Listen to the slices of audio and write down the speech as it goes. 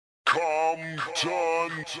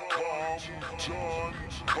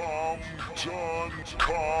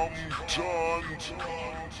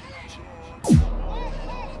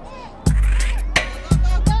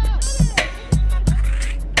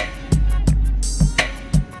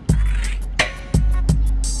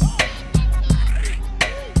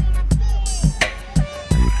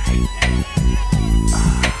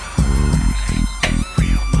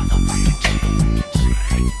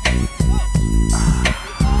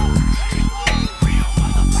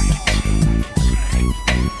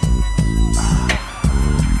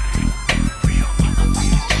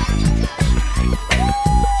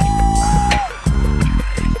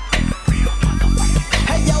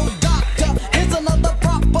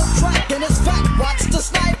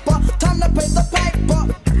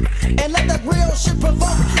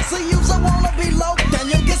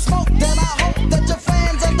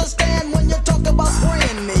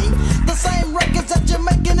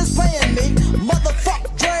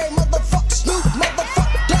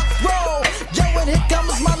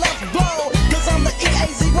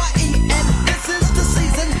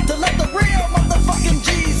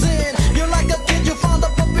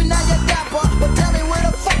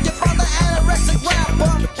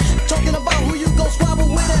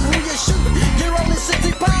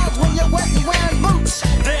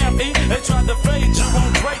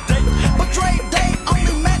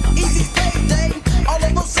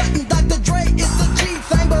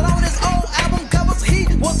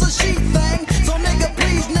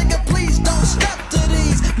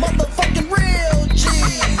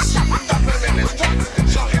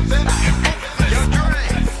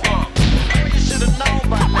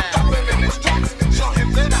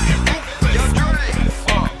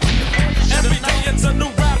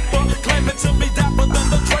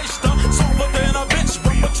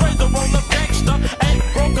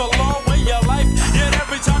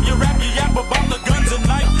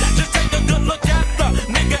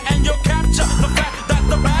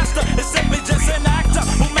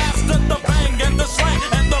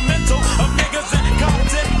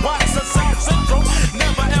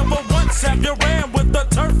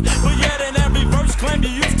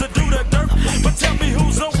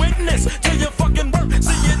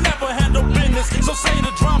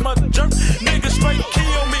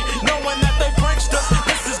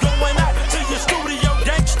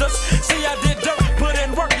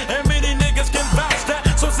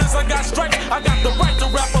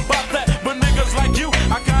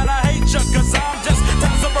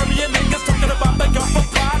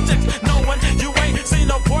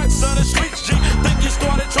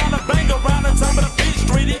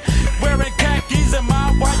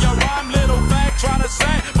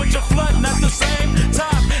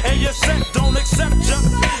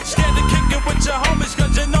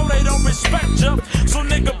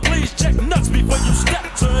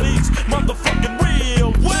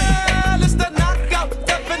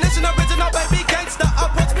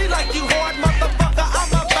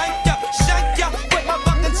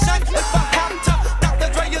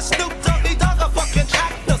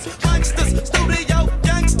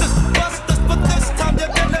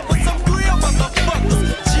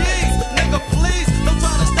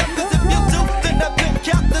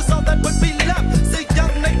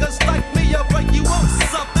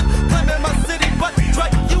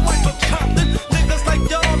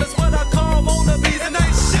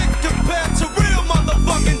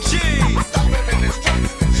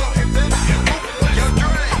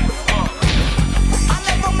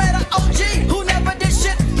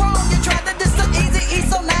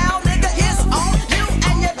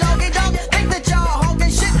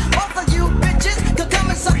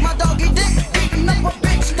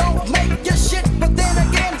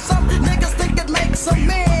some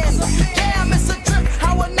men.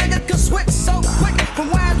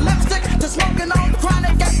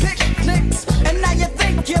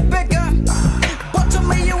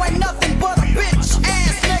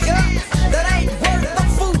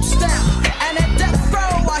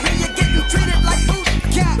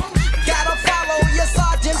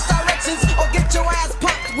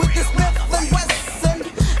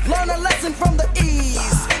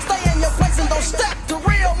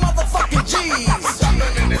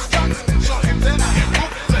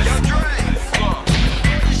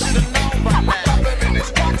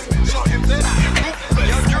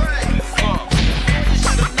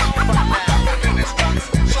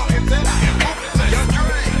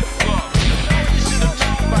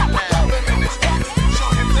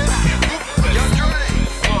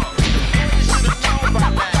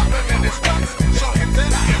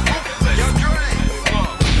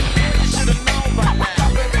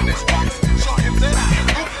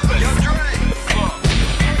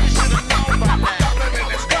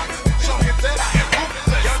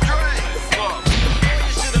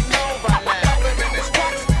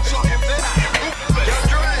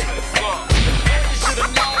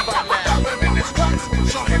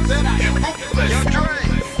 instructs, show him that I am ruthless. Yo, Dre,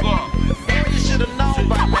 boy, you should have known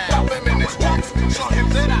by now. Stop him in his tracks, show him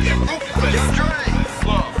that I am ruthless. Yo, Dre,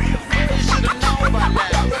 boy, you should have known by now.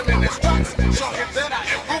 Stop him in his tracks, show him that I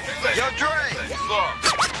am ruthless. Yo, Dre, boy,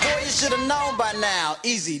 you should have known by now.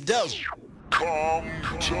 Easy dope.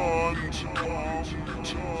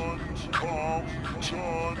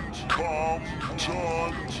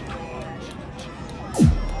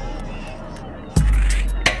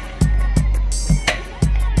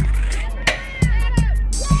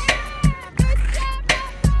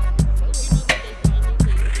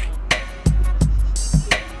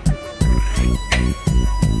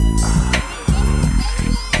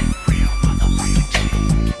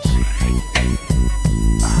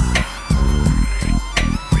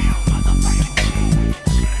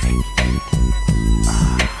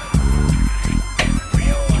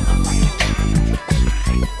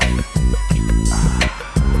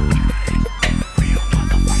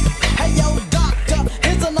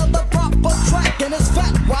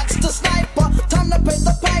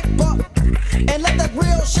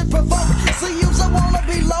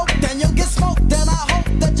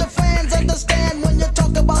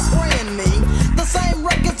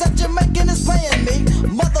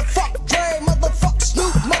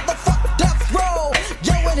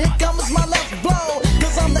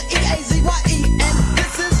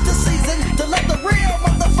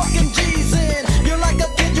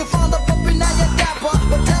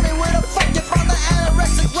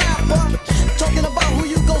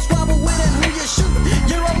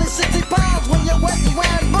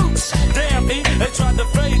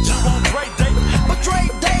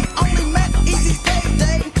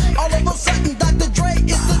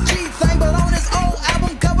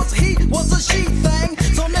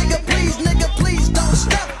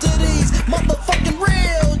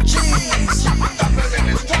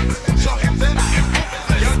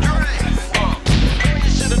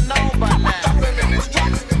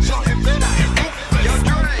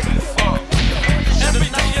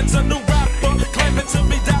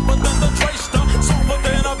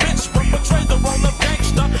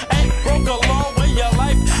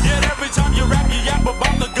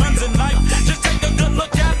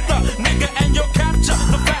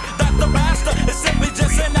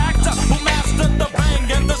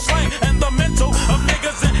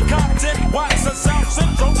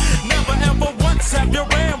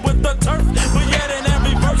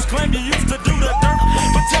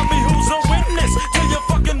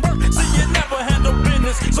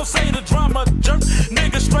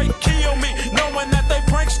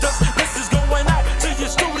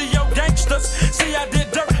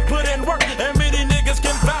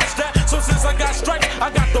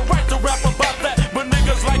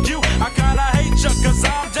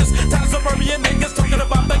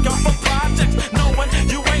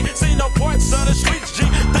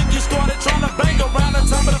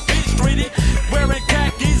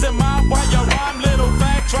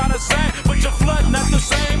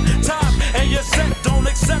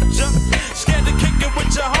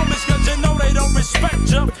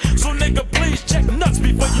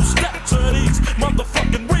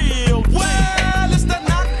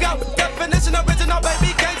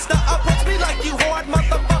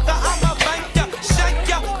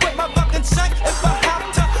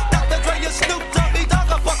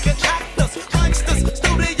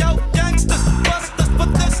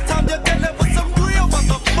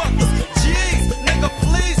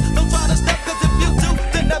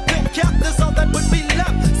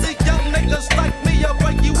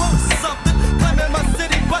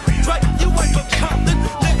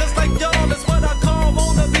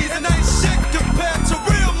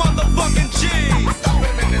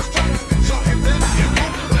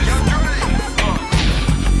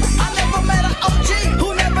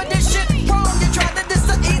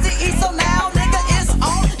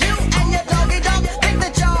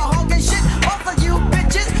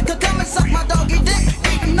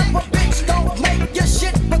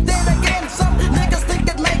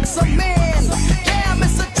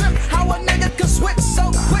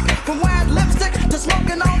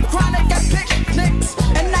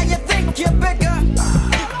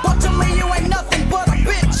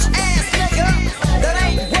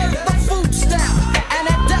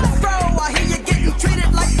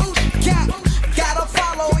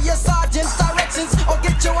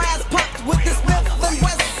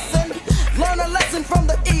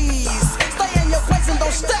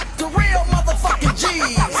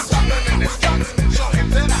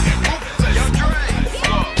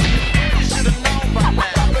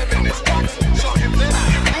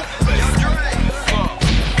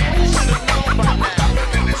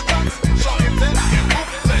 that I am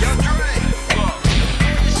moving your dreams. Look,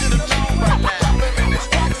 you should have known by now. I'm in this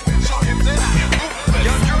box, show him that I am moving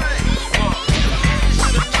your dreams. Look, you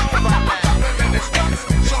should have known by now. I'm in this box,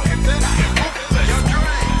 show him that I am moving your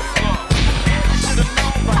dreams. Look, you should have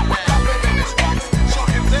known by now. I'm in this box, show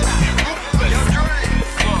him that I am moving your dreams.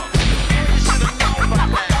 Look, you should have known by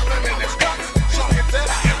now. I'm in this box, show him that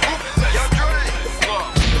I am moving your dreams. Look,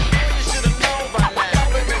 you should have known by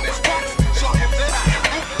now. I'm in this box, show him that I am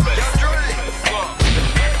moving your dreams. Look,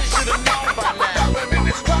 you should have known by now. I'm in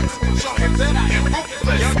this box, show him that I am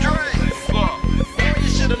moving your dreams. Look, you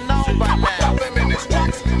should have known by now. I'm in this box,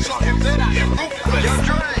 show him that I am moving your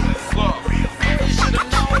dreams. Look, you should have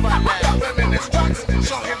known by now. I'm in this box,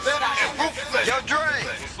 show him that I am moving your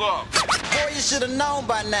dreams. Look, boy, you should have known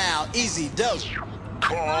by now. Easy dope.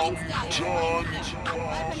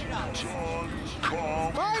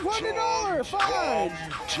 $500 fine.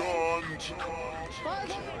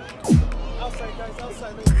 Outside, guys,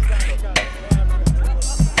 outside.